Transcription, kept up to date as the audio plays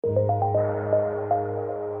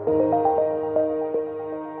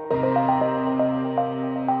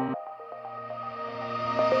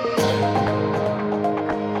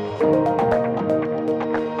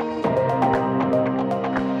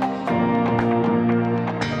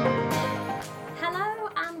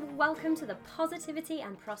welcome to the Positivity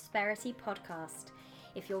and Prosperity Podcast.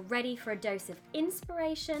 If you're ready for a dose of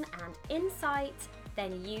inspiration and insight,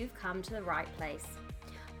 then you've come to the right place.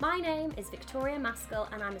 My name is Victoria Maskell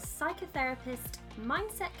and I'm a psychotherapist,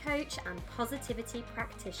 mindset coach and positivity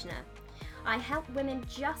practitioner. I help women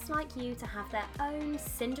just like you to have their own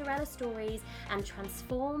Cinderella stories and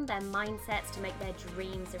transform their mindsets to make their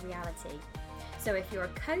dreams a reality. So if you're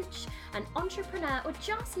a coach, an entrepreneur, or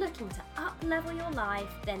just looking to up-level your life,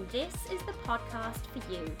 then this is the podcast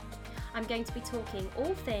for you. I'm going to be talking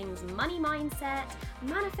all things money mindset,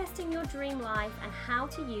 manifesting your dream life, and how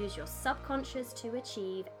to use your subconscious to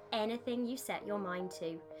achieve anything you set your mind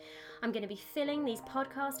to. I'm going to be filling these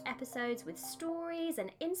podcast episodes with stories and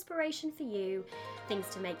inspiration for you, things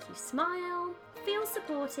to make you smile, feel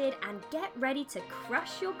supported, and get ready to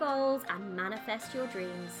crush your goals and manifest your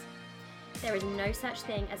dreams. There is no such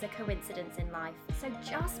thing as a coincidence in life, so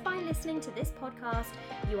just by listening to this podcast,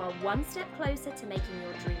 you are one step closer to making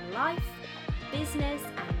your dream life, business,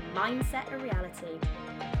 and mindset a reality.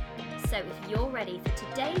 So if you're ready for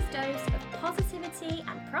today's dose of positivity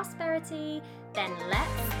and prosperity, then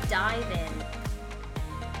let's dive in.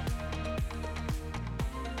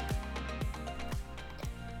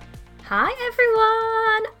 Hi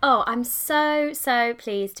everyone! Oh, I'm so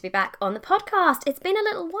pleased to be back on the podcast. It's been a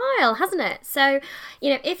little while, hasn't it? So,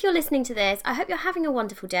 if you're listening to this, I hope you're having a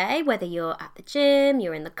wonderful day, whether you're at the gym,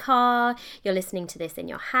 you're in the car, you're listening to this in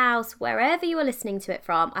your house, wherever you are listening to it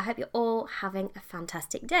from. I hope you're all having a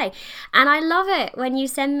fantastic day. And I love it when you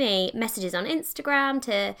send me messages on Instagram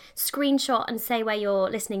to screenshot and say where you're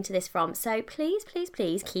listening to this from. So please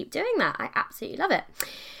keep doing that. I absolutely love it.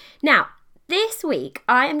 Now, this week,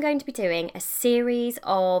 I am going to be doing a series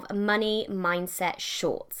of money mindset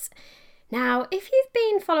shorts. Now, if you've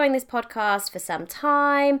been following this podcast for some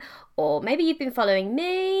time, or maybe you've been following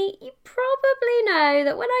me, you probably know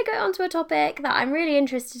that when I go onto a topic that I'm really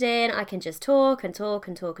interested in, I can just talk.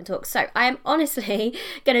 So I am honestly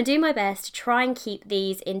going to do my best to try and keep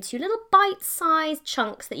these into little bite-sized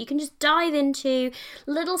chunks that you can just dive into,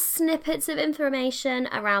 little snippets of information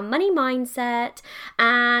around money mindset,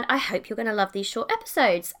 and I hope you're going to love these short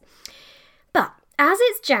episodes. But as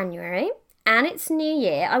it's January, and it's New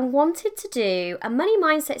Year, I wanted to do a money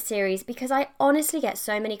mindset series because I honestly get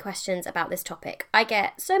so many questions about this topic. I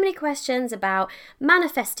get so many questions about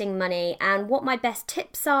manifesting money and what my best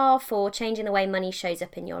tips are for changing the way money shows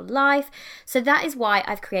up in your life. So that is why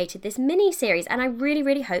I've created this mini series, and I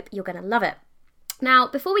really hope you're going to love it. Now,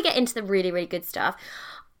 before we get into the really good stuff,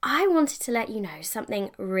 I wanted to let you know something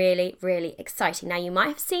really exciting. Now, you might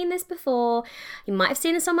have seen this before, you might have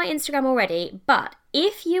seen this on my Instagram already, but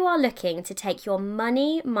if you are looking to take your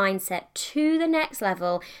money mindset to the next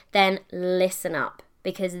level, then listen up,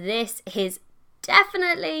 because this is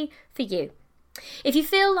definitely for you. If you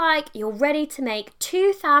feel like you're ready to make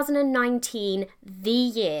 2019 the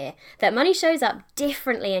year that money shows up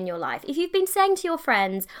differently in your life, if you've been saying to your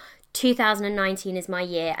friends, 2019 is my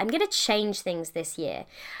year, I'm going to change things this year.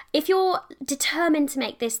 If you're determined to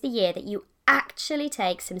make this the year that you actually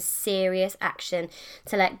take some serious action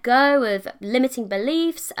to let go of limiting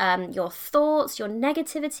beliefs, your thoughts, your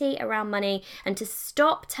negativity around money, and to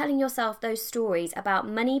stop telling yourself those stories about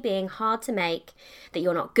money being hard to make, that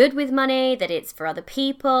you're not good with money, that it's for other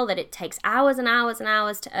people, that it takes hours and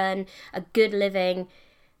hours to earn a good living,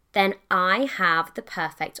 then I have the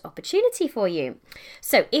perfect opportunity for you.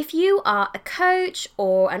 So if you are a coach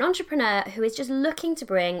or an entrepreneur who is just looking to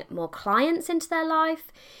bring more clients into their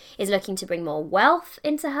life, is looking to bring more wealth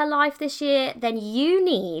into her life this year, then you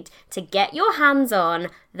need to get your hands on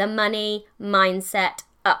the Money Mindset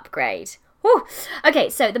Upgrade. Whew. Okay,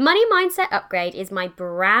 so the Money Mindset Upgrade is my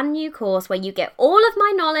brand new course where you get all of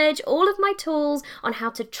my knowledge, all of my tools on how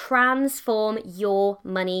to transform your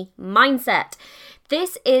money mindset.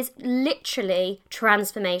 This is literally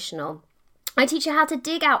transformational. I teach you how to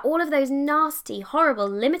dig out all of those nasty, horrible,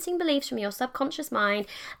 limiting beliefs from your subconscious mind,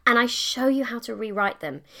 and I show you how to rewrite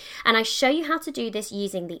them. And I show you how to do this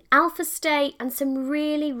using the alpha state and some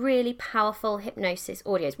really powerful hypnosis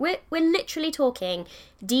audios. We're literally talking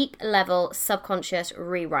deep level subconscious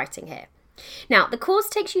rewriting here. Now, the course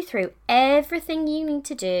takes you through everything you need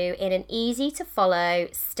to do in an easy to follow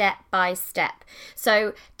step by step.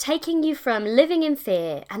 So taking you from living in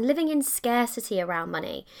fear and living in scarcity around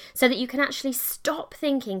money so that you can actually stop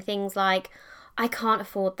thinking things like, I can't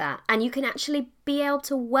afford that. And you can actually be able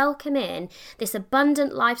to welcome in this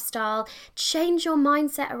abundant lifestyle, change your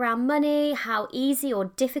mindset around money, how easy or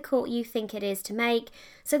difficult you think it is to make,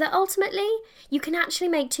 so that ultimately you can actually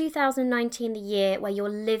make 2019 the year where you're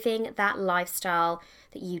living that lifestyle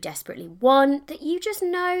that you desperately want, that you just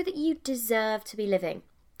know that you deserve to be living.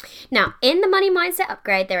 Now, in the Money Mindset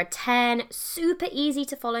Upgrade, there are 10 super easy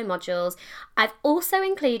to follow modules. I've also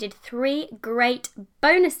included 3 great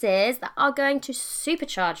bonuses that are going to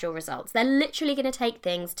supercharge your results. They're literally going to take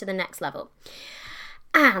things to the next level.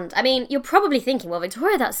 And, I mean, you're probably thinking, well,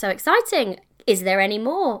 Victoria, that's so exciting. Is there any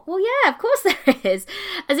more? Well, yeah, of course there is.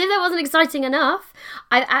 As if that wasn't exciting enough,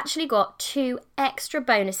 I've actually got 2 extra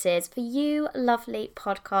bonuses for you lovely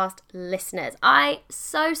podcast listeners. I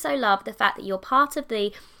so love the fact that you're part of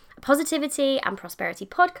the Positivity and Prosperity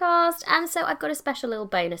podcast, and so I've got a special little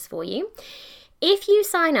bonus for you. If you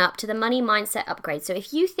sign up to the Money Mindset Upgrade, so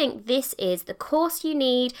if you think this is the course you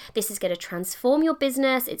need, this is going to transform your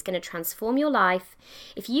business, it's going to transform your life,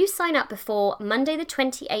 if you sign up before Monday the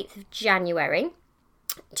 28th of January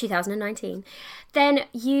 2019, then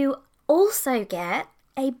you also get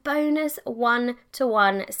a bonus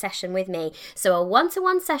one-to-one session with me. So a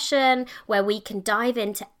one-to-one session where we can dive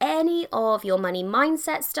into any of your money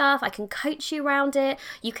mindset stuff. I can coach you around it.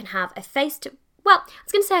 You can have a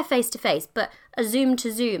face-to-face, but a Zoom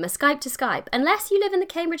to Zoom, a Skype to Skype. Unless you live in the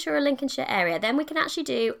Cambridgeshire or Lincolnshire area, then we can actually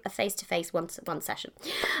do a face-to-face one-to-one session.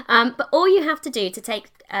 But all you have to do to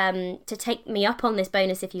take me up on this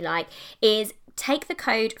bonus, if you like, is take the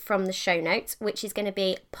code from the show notes, which is going to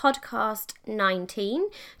be podcast19.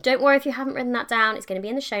 Don't worry if you haven't written that down, it's going to be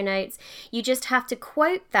in the show notes. You just have to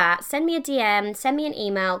quote that, send me a DM, send me an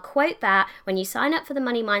email, quote that when you sign up for the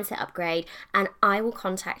Money Mindset Upgrade, and I will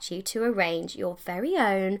contact you to arrange your very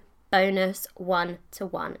own bonus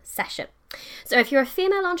one-to-one session. So if you're a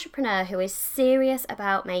female entrepreneur who is serious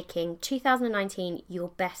about making 2019 your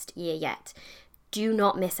best year yet, do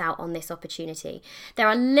not miss out on this opportunity. There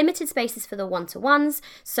are limited spaces for the one-to-ones,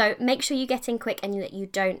 so make sure you get in quick and that you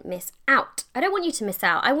don't miss out. I don't want you to miss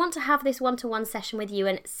out. I want to have this one-to-one session with you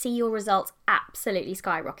and see your results absolutely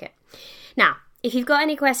skyrocket. Now, if you've got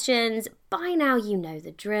any questions, by now you know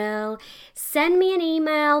the drill. Send me an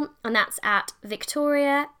email, and that's at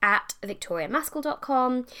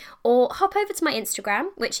victoria@victoriamaskell.com, or hop over to my Instagram,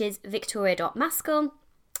 which is victoria.maskell.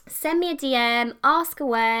 Send me a DM, ask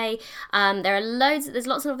away. There's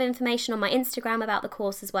lots of information on my Instagram about the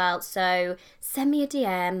course as well. So send me a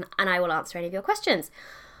DM and I will answer any of your questions.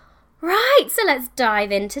 Right, so let's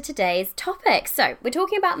dive into today's topic. So we're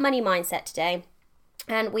talking about money mindset today,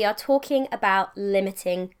 and we are talking about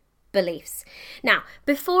limiting beliefs. Now,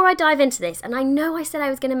 before I dive into this, and I know I said I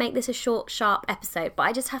was going to make this a short, sharp episode, but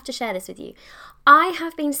I just have to share this with you. I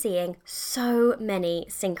have been seeing so many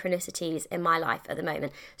synchronicities in my life at the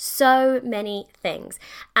moment. So many things.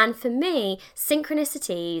 And for me,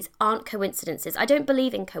 synchronicities aren't coincidences. I don't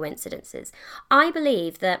believe in coincidences. I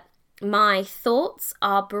believe that my thoughts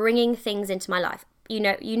are bringing things into my life. You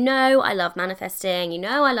know I love manifesting. You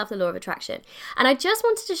know I love the law of attraction. And I just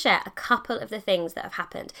wanted to share a couple of the things that have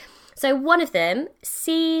happened. So one of them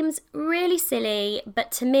seems really silly, but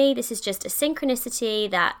to me this is just a synchronicity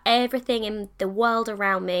that everything in the world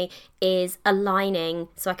around me is aligning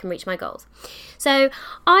so I can reach my goals. So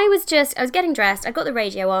I was getting dressed, I got the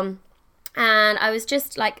radio on, and I was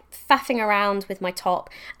just like faffing around with my top,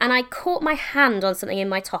 and I caught my hand on something in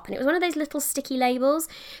my top, and it was one of those little sticky labels.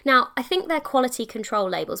 Now, I think they're quality control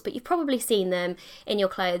labels, but you've probably seen them in your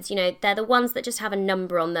clothes. You know, they're the ones that just have a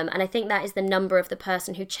number on them, and I think that is the number of the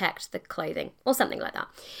person who checked the clothing or something like that.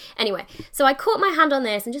 Anyway, so I caught my hand on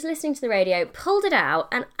this and just listening to the radio, pulled it out,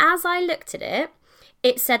 and as I looked at it,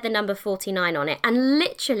 it said the number 49 on it, and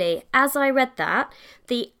literally as I read that,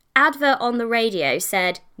 the advert on the radio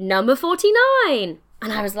said number 49,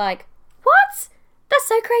 and I was like, what? That's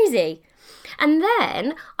so crazy. And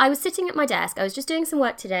then I was sitting at my desk, I was just doing some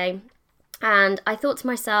work today, and I thought to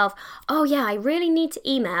myself, oh yeah, I really need to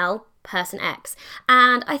email person X.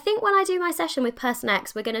 And I think when I do my session with person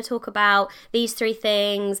X, we're going to talk about these 3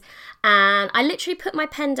 things. And I literally put my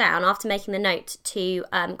pen down after making the note to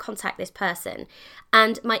contact this person,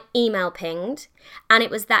 and my email pinged, and it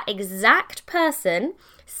was that exact person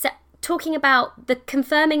talking about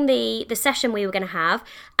confirming the session we were going to have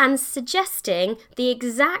and suggesting the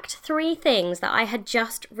exact 3 things that I had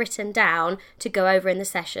just written down to go over in the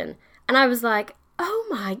session. And I was like, oh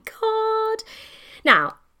my God.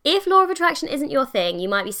 Now, if law of attraction isn't your thing, you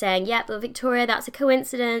might be saying, yeah, but Victoria, that's a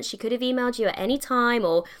coincidence. She could have emailed you at any time,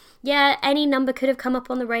 or yeah, any number could have come up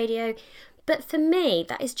on the radio. But for me,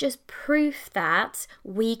 that is just proof that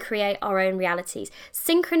we create our own realities.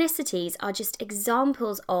 Synchronicities are just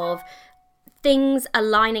examples of things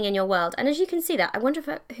aligning in your world. And as you can see that, I wonder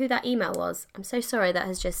who that email was. I'm so sorry, that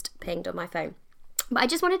has just pinged on my phone. But I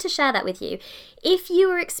just wanted to share that with you. If you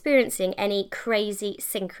are experiencing any crazy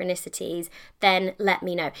synchronicities, then let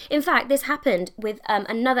me know. In fact, this happened with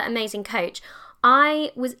another amazing coach.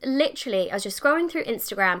 I was just scrolling through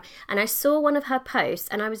Instagram and I saw one of her posts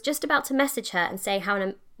and I was just about to message her and say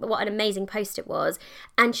what an amazing post it was.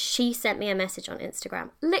 And she sent me a message on Instagram.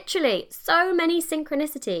 Literally, so many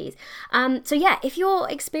synchronicities. So yeah, if you're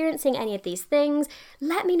experiencing any of these things,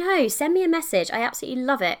 let me know. Send me a message. I absolutely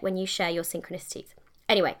love it when you share your synchronicities.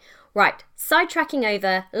 Anyway, right, sidetracking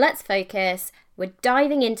over, let's focus. We're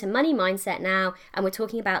diving into money mindset now, and we're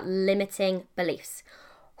talking about limiting beliefs.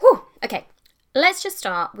 Whew, okay, let's just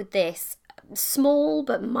start with this small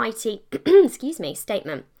but mighty,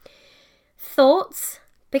 statement. Thoughts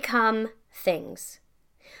become things.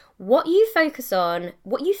 What you focus on,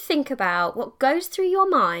 what you think about, what goes through your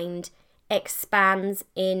mind expands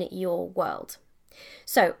in your world.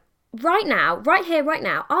 So right now, right here, right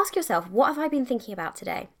now, ask yourself, what have I been thinking about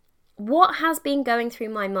today? What has been going through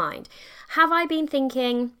my mind? Have I been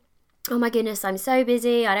thinking, oh my goodness, I'm so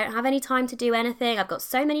busy, I don't have any time to do anything, I've got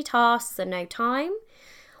so many tasks and no time?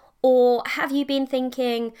 Or have you been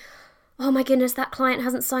thinking, oh my goodness, that client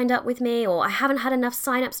hasn't signed up with me, or I haven't had enough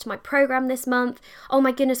sign-ups to my program this month. Oh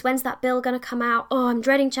my goodness, when's that bill going to come out? Oh, I'm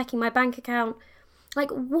dreading checking my bank account. Like,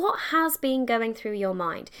 what has been going through your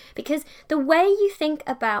mind? Because the way you think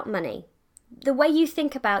about money, the way you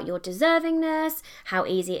think about your deservingness, how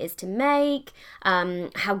easy it is to make,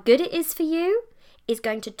 how good it is for you, is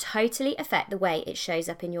going to totally affect the way it shows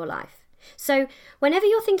up in your life. So whenever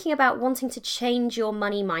you're thinking about wanting to change your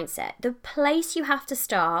money mindset, the place you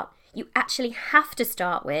actually have to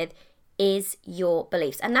start with is your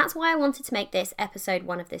beliefs. And that's why I wanted to make this episode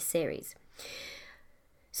 1 of this series.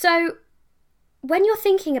 So when you're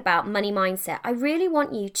thinking about money mindset, I really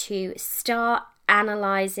want you to start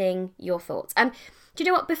analysing your thoughts. And do you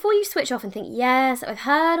know what? Before you switch off and think, yes, I've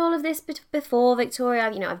heard all of this before, Victoria,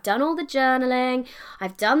 I've done all the journaling,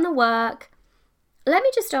 I've done the work. Let me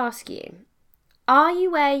just ask you, are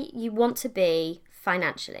you where you want to be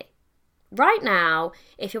financially? Right now,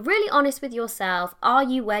 if you're really honest with yourself, are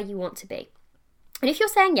you where you want to be? And if you're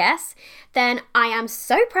saying yes, then I am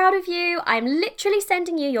so proud of you. I'm literally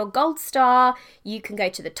sending you your gold star. You can go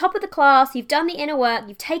to the top of the class. You've done the inner work.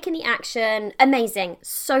 You've taken the action. Amazing.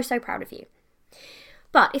 So, so proud of you.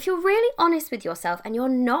 But if you're really honest with yourself and you're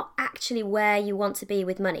not actually where you want to be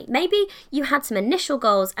with money, maybe you had some initial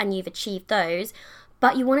goals and you've achieved those,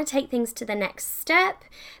 but you want to take things to the next step.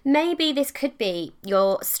 Maybe this could be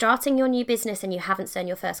you're starting your new business and you haven't seen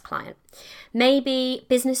your first client. Maybe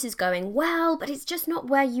business is going well, but it's just not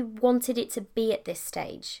where you wanted it to be at this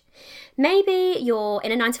stage. Maybe you're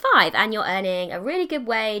in a 9-to-5 and you're earning a really good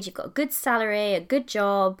wage, you've got a good salary, a good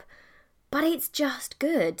job, but it's just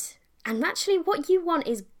good. And actually what you want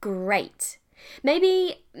is great.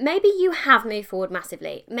 Maybe you have moved forward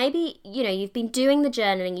massively. Maybe, you've been doing the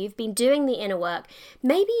journaling, you've been doing the inner work.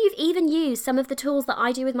 Maybe you've even used some of the tools that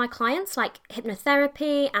I do with my clients, like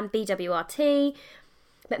hypnotherapy and BWRT.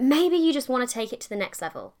 But maybe you just want to take it to the next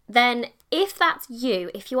level. Then if that's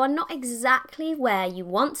you, if you are not exactly where you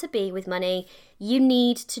want to be with money, you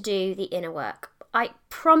need to do the inner work. I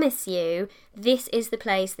promise you, this is the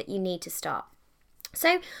place that you need to start.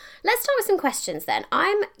 So let's start with some questions then.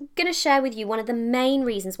 I'm going to share with you one of the main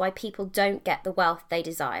reasons why people don't get the wealth they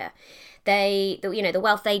desire. The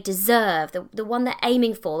wealth they deserve, the one they're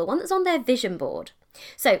aiming for, the one that's on their vision board.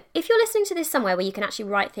 So if you're listening to this somewhere where you can actually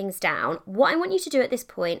write things down, what I want you to do at this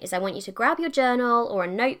point is I want you to grab your journal or a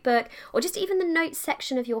notebook or just even the notes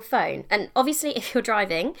section of your phone. And obviously if you're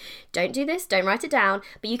driving, don't do this, don't write it down,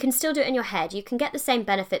 but you can still do it in your head. You can get the same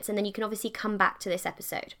benefits and then you can obviously come back to this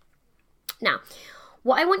episode. Now,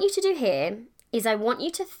 what I want you to do here is I want you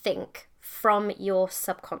to think from your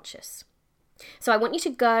subconscious. So I want you to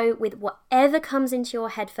go with whatever comes into your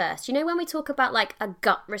head first. When we talk about like a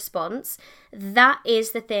gut response, that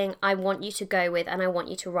is the thing I want you to go with and I want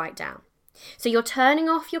you to write down. So you're turning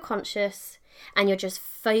off your conscious and you're just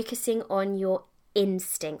focusing on your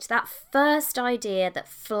instinct, that first idea that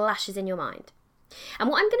flashes in your mind. And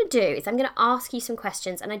what I'm going to do is I'm going to ask you some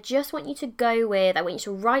questions and I just want you to I want you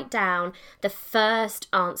to write down the first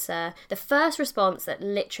answer, the first response that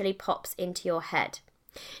literally pops into your head.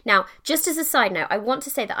 Now, just as a side note, I want to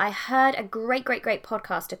say that I heard a great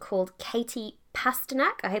podcaster called Katie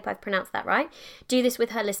Pasternak, I hope I've pronounced that right, do this with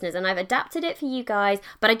her listeners, and I've adapted it for you guys,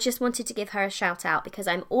 but I just wanted to give her a shout out because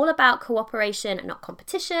I'm all about cooperation and not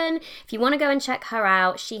competition. If you want to go and check her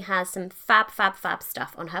out, she has some fab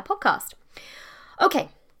stuff on her podcast. Okay,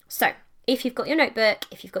 so if you've got your notebook,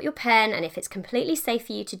 if you've got your pen, and if it's completely safe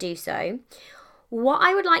for you to do so, what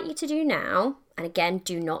I would like you to do now, and again,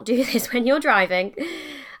 do not do this when you're driving,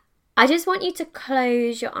 I just want you to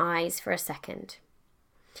close your eyes for a second.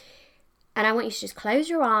 And I want you to just close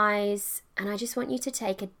your eyes, and I just want you to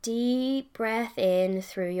take a deep breath in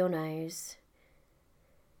through your nose.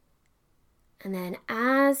 And then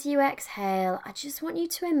as you exhale, I just want you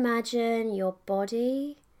to imagine your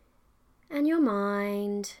body and your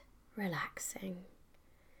mind relaxing.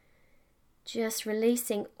 Just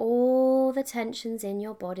releasing all the tensions in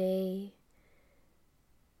your body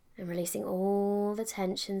and releasing all the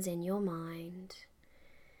tensions in your mind.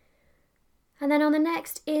 And then on the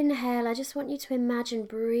next inhale, I just want you to imagine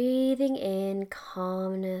breathing in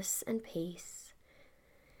calmness and peace.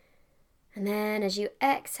 And then as you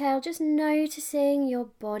exhale, just noticing your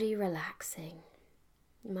body relaxing.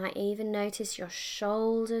 You might even notice your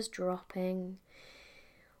shoulders dropping,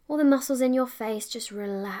 all the muscles in your face just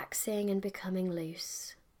relaxing and becoming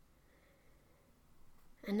loose.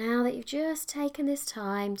 And now that you've just taken this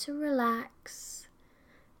time to relax,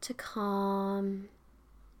 to calm,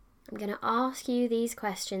 I'm going to ask you these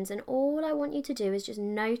questions, and all I want you to do is just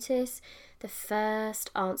notice the first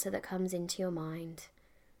answer that comes into your mind.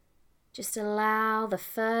 Just allow the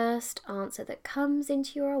first answer that comes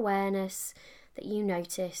into your awareness that you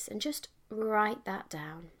notice, and just write that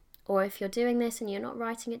down. Or if you're doing this and you're not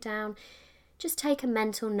writing it down, just take a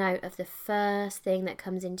mental note of the first thing that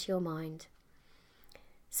comes into your mind.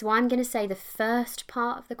 So I'm going to say the first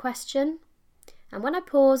part of the question, and when I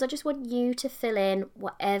pause, I just want you to fill in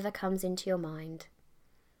whatever comes into your mind.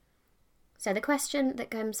 So the question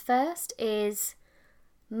that comes first is,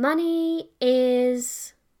 money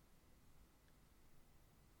is...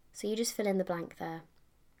 So you just fill in the blank there.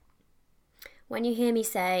 When you hear me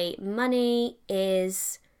say, money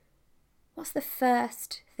is... What's the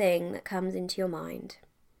first thing that comes into your mind?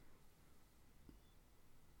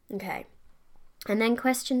 Okay. And then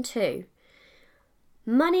question 2.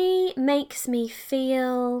 Money makes me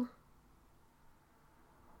feel...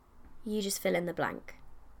 You just fill in the blank.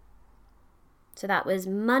 So that was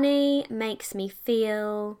money makes me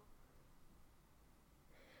feel...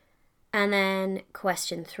 And then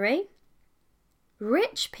question 3.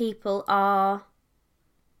 Rich people are...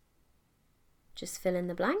 Just fill in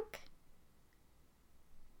the blank.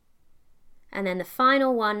 And then the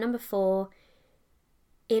final one, number 4,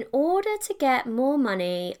 in order to get more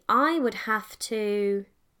money, I would have to...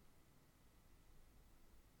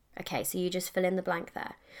 Okay, so you just fill in the blank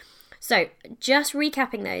there. So just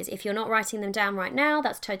recapping those, if you're not writing them down right now,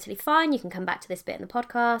 that's totally fine. You can come back to this bit in the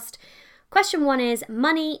podcast. Question 1 is,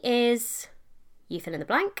 money is... You fill in the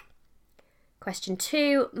blank. Question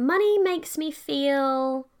 2, money makes me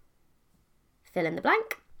feel... Fill in the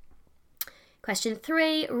blank. Question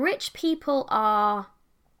 3, rich people are...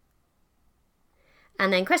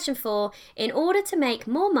 And then question 4, in order to make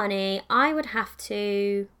more money, I would have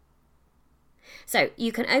to... So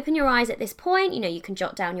you can open your eyes at this point, you can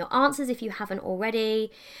jot down your answers if you haven't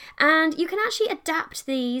already, and you can actually adapt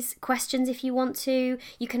these questions if you want to.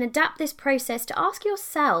 You can adapt this process to ask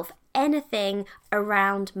yourself anything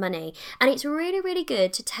around money. And it's really, really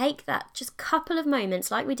good to take that just couple of moments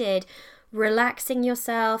like we did, relaxing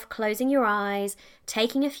yourself, closing your eyes,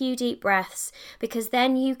 taking a few deep breaths, because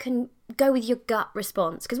then you can go with your gut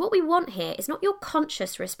response. Because what we want here is not your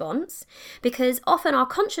conscious response, because often our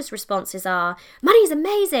conscious responses are, money's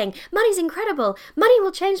amazing, money's incredible, money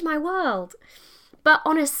will change my world. But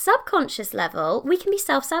on a subconscious level, we can be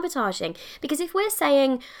self-sabotaging, because if we're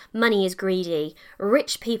saying money is greedy,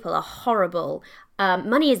 rich people are horrible,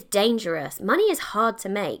 money is dangerous, money is hard to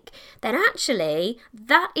make, then actually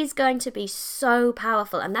that is going to be so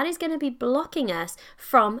powerful, and that is going to be blocking us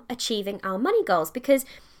from achieving our money goals. Because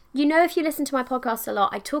if you listen to my podcast a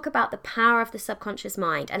lot, I talk about the power of the subconscious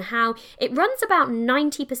mind and how it runs about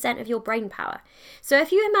 90% of your brain power. So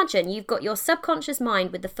if you imagine you've got your subconscious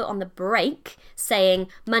mind with the foot on the brake saying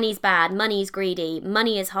money's bad, money's greedy,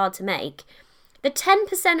 money is hard to make, the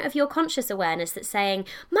 10% of your conscious awareness that's saying,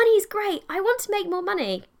 money's great, I want to make more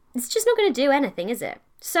money, it's just not going to do anything, is it?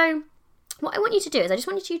 So what I want you to do is I just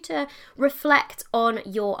want you to reflect on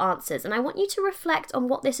your answers, and I want you to reflect on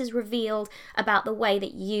what this has revealed about the way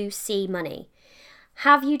that you see money.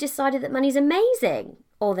 Have you decided that money's amazing,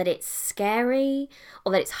 or that it's scary,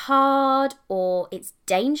 or that it's hard, or it's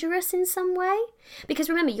dangerous in some way? Because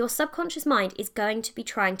remember, your subconscious mind is going to be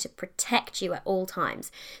trying to protect you at all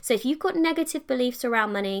times. So if you've got negative beliefs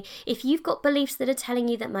around money, if you've got beliefs that are telling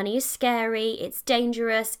you that money is scary, it's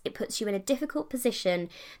dangerous, it puts you in a difficult position,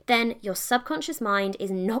 then your subconscious mind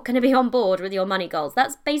is not going to be on board with your money goals.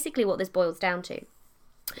 That's basically what this boils down to.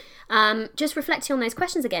 Just reflecting on those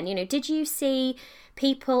questions again, did you see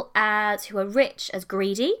people who are rich as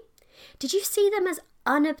greedy? Did you see them as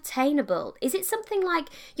unobtainable? Is it something like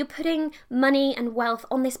you're putting money and wealth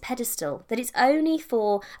on this pedestal, that it's only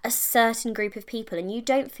for a certain group of people and you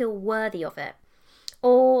don't feel worthy of it?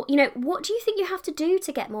 Or, what do you think you have to do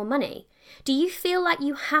to get more money? Do you feel like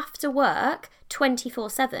you have to work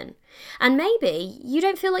 24/7? And maybe you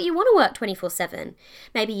don't feel like you want to work 24/7.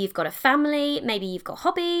 Maybe you've got a family, maybe you've got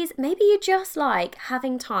hobbies, maybe you just like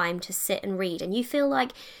having time to sit and read, and you feel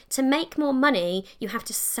like to make more money, you have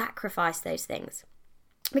to sacrifice those things.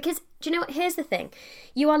 Because, do you know what? Here's the thing.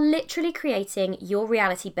 You are literally creating your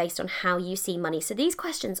reality based on how you see money. So these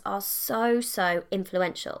questions are so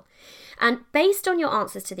influential. And based on your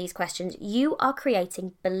answers to these questions, you are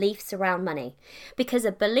creating beliefs around money. Because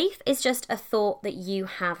a belief is just a thought that you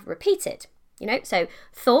have repeated. So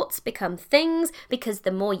thoughts become things because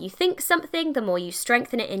the more you think something, the more you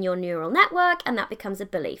strengthen it in your neural network, and that becomes a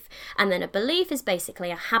belief. And then a belief is basically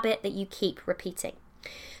a habit that you keep repeating.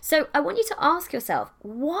 So I want you to ask yourself,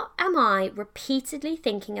 what am I repeatedly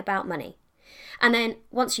thinking about money? And then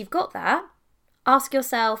once you've got that, ask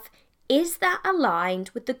yourself, is that aligned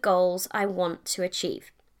with the goals I want to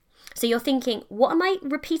achieve? So you're thinking, what am I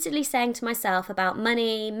repeatedly saying to myself about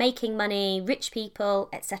money, making money, rich people,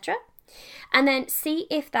 etc.? And then see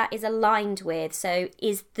if that is aligned with, so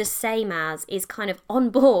is the same as, is kind of on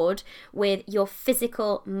board with your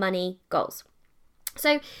physical money goals.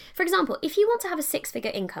 So, for example, if you want to have a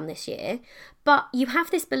 6-figure income this year, but you have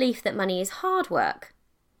this belief that money is hard work,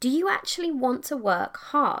 do you actually want to work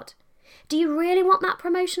hard? Do you really want that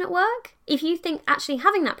promotion at work? If you think actually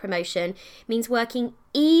having that promotion means working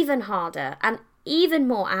even harder and even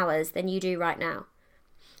more hours than you do right now.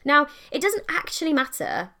 Now, it doesn't actually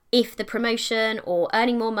matter if the promotion or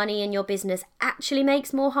earning more money in your business actually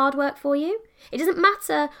makes more hard work for you. It doesn't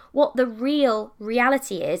matter what the real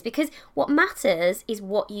reality is, because what matters is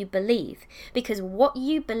what you believe, because what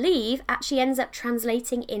you believe actually ends up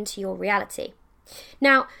translating into your reality.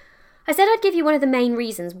 Now, I said I'd give you one of the main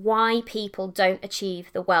reasons why people don't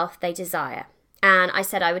achieve the wealth they desire. And I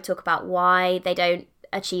said I would talk about why they don't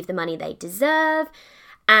achieve the money they deserve.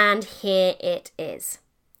 And here it is.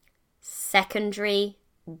 Secondary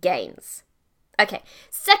gains. Okay,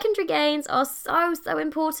 secondary gains are so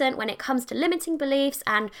important when it comes to limiting beliefs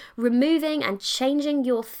and removing and changing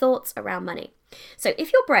your thoughts around money. So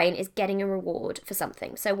if your brain is getting a reward for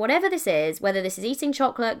something, so whatever this is, whether this is eating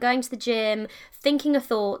chocolate, going to the gym, thinking a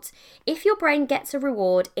thought, if your brain gets a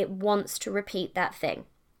reward, it wants to repeat that thing.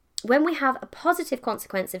 When we have a positive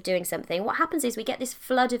consequence of doing something, what happens is we get this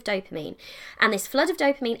flood of dopamine, and this flood of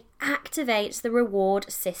dopamine activates the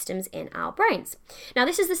reward systems in our brains. Now,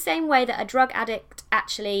 this is the same way that a drug addict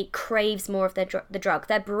actually craves more of the drug.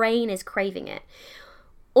 Their brain is craving it.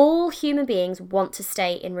 All human beings want to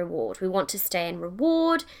stay in reward. We want to stay in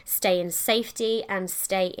reward, stay in safety, and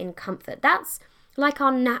stay in comfort. That's like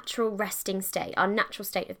our natural resting state, our natural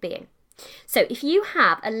state of being. So if you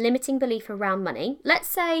have a limiting belief around money, let's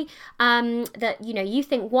say that you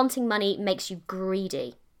think wanting money makes you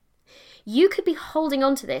greedy. You could be holding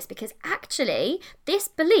on to this because actually this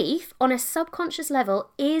belief on a subconscious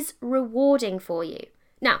level is rewarding for you.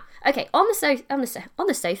 Now, okay, on the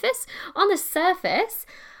surface,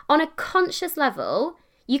 on a conscious level,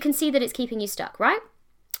 you can see that it's keeping you stuck, right?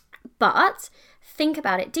 But think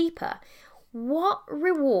about it deeper. What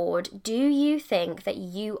reward do you think that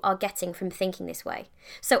you are getting from thinking this way?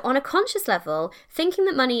 So on a conscious level, thinking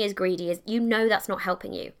that money is greedy is, that's not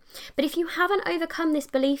helping you. But if you haven't overcome this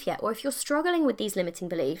belief yet, or if you're struggling with these limiting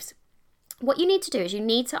beliefs, what you need to do is you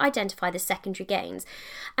need to identify the secondary gains.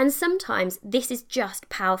 And sometimes this is just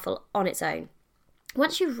powerful on its own.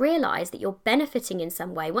 Once you've realised that you're benefiting in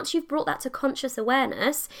some way, once you've brought that to conscious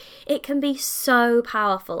awareness, it can be so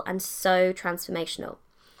powerful and so transformational.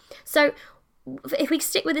 So if we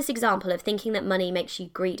stick with this example of thinking that money makes you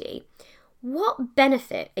greedy, what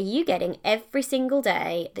benefit are you getting every single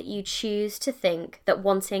day that you choose to think that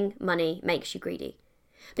wanting money makes you greedy?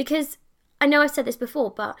 Because I know I've said this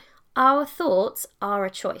before, but our thoughts are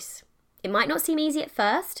a choice. It might not seem easy at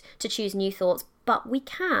first to choose new thoughts, but we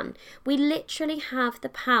can. We literally have the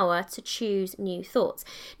power to choose new thoughts.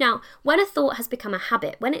 Now, when a thought has become a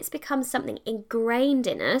habit, when it's become something ingrained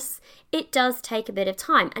in us, it does take a bit of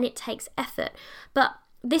time and it takes effort. But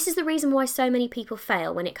this is the reason why so many people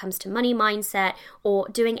fail when it comes to money mindset or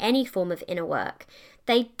doing any form of inner work.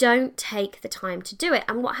 They don't take the time to do it.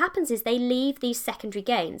 And what happens is they leave these secondary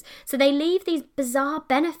gains. So they leave these bizarre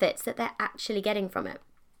benefits that they're actually getting from it.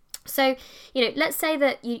 So, let's say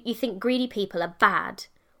that you think greedy people are bad.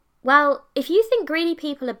 Well, if you think greedy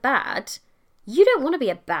people are bad, you don't want to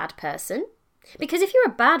be a bad person. Because if you're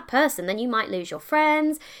a bad person, then you might lose your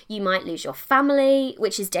friends, you might lose your family,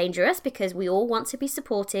 which is dangerous because we all want to be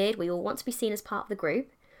supported, we all want to be seen as part of the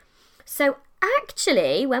group. So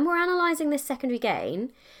actually, when we're analysing this secondary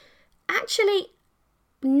gain, actually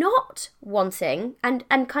not wanting and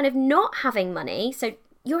kind of not having money, so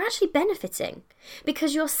you're actually benefiting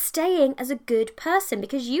because you're staying as a good person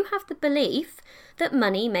because you have the belief that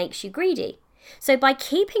money makes you greedy. So by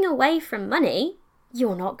keeping away from money,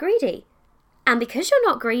 you're not greedy. And because you're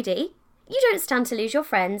not greedy, you don't stand to lose your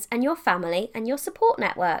friends and your family and your support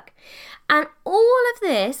network. And all of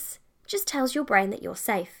this just tells your brain that you're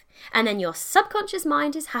safe. And then your subconscious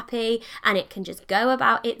mind is happy and it can just go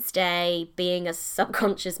about its day being a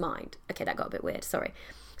subconscious mind. Okay, that got a bit weird, sorry.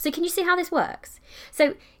 So can you see how this works?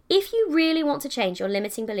 So if you really want to change your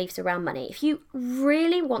limiting beliefs around money, if you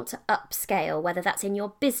really want to upscale, whether that's in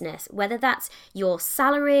your business, whether that's your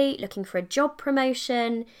salary, looking for a job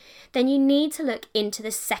promotion, then you need to look into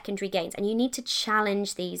the secondary gains and you need to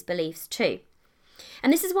challenge these beliefs too.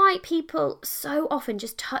 And this is why people so often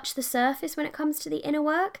just touch the surface when it comes to the inner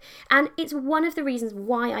work. And it's one of the reasons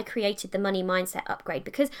why I created the Money Mindset Upgrade,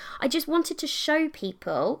 because I just wanted to show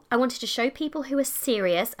people, who are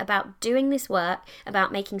serious about doing this work,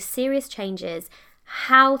 about making serious changes,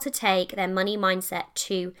 how to take their money mindset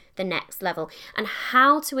to the next level and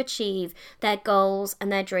how to achieve their goals and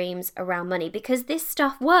their dreams around money, because this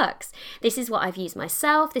stuff works. This is what I've used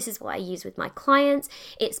myself. This is what I use with my clients.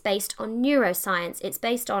 It's based on neuroscience. It's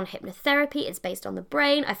based on hypnotherapy. It's based on the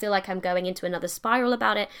brain. I feel like I'm going into another spiral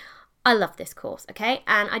about it. I love this course, okay?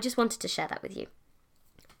 And I just wanted to share that with you.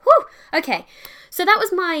 Whew! Okay, so that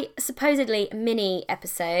was my supposedly mini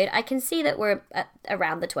episode. I can see that we're at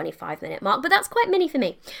around the 25-minute mark, but that's quite mini for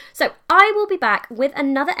me. So I will be back with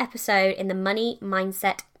another episode in the Money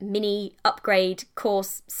Mindset mini upgrade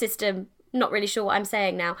course system. Not really sure what I'm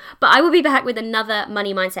saying now, but I will be back with another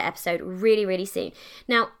Money Mindset episode really, really soon.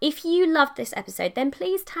 Now, if you loved this episode, then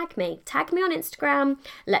please tag me. Tag me on Instagram.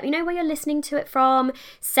 Let me know where you're listening to it from.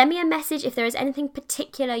 Send me a message if there is anything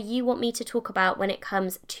particular you want me to talk about when it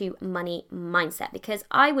comes to money mindset, because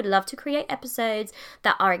I would love to create episodes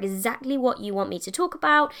that are exactly what you want me to talk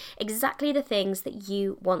about, exactly the things that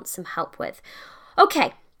you want some help with.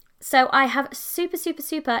 Okay. So I have super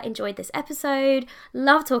enjoyed this episode.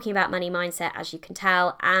 Love talking about money mindset, as you can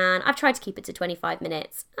tell, and I've tried to keep it to 25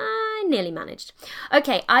 minutes. I nearly managed.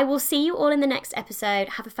 Okay, I will see you all in the next episode.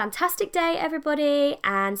 Have a fantastic day, everybody,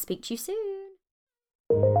 and speak to you soon.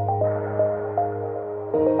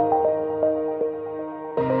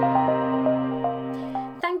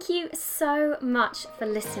 Thank you so much for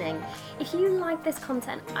listening. If you like this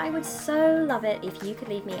content, I would so love it if you could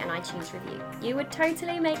leave me an iTunes review. You would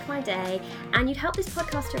totally make my day, and you'd help this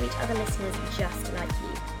podcast to reach other listeners just like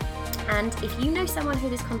you. And if you know someone who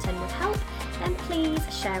this content would help, then please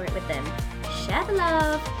share it with them. Share the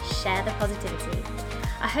love, share the positivity.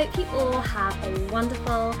 I hope you all have a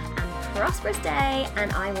wonderful and prosperous day,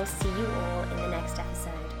 and I will see you all in the next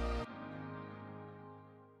episode.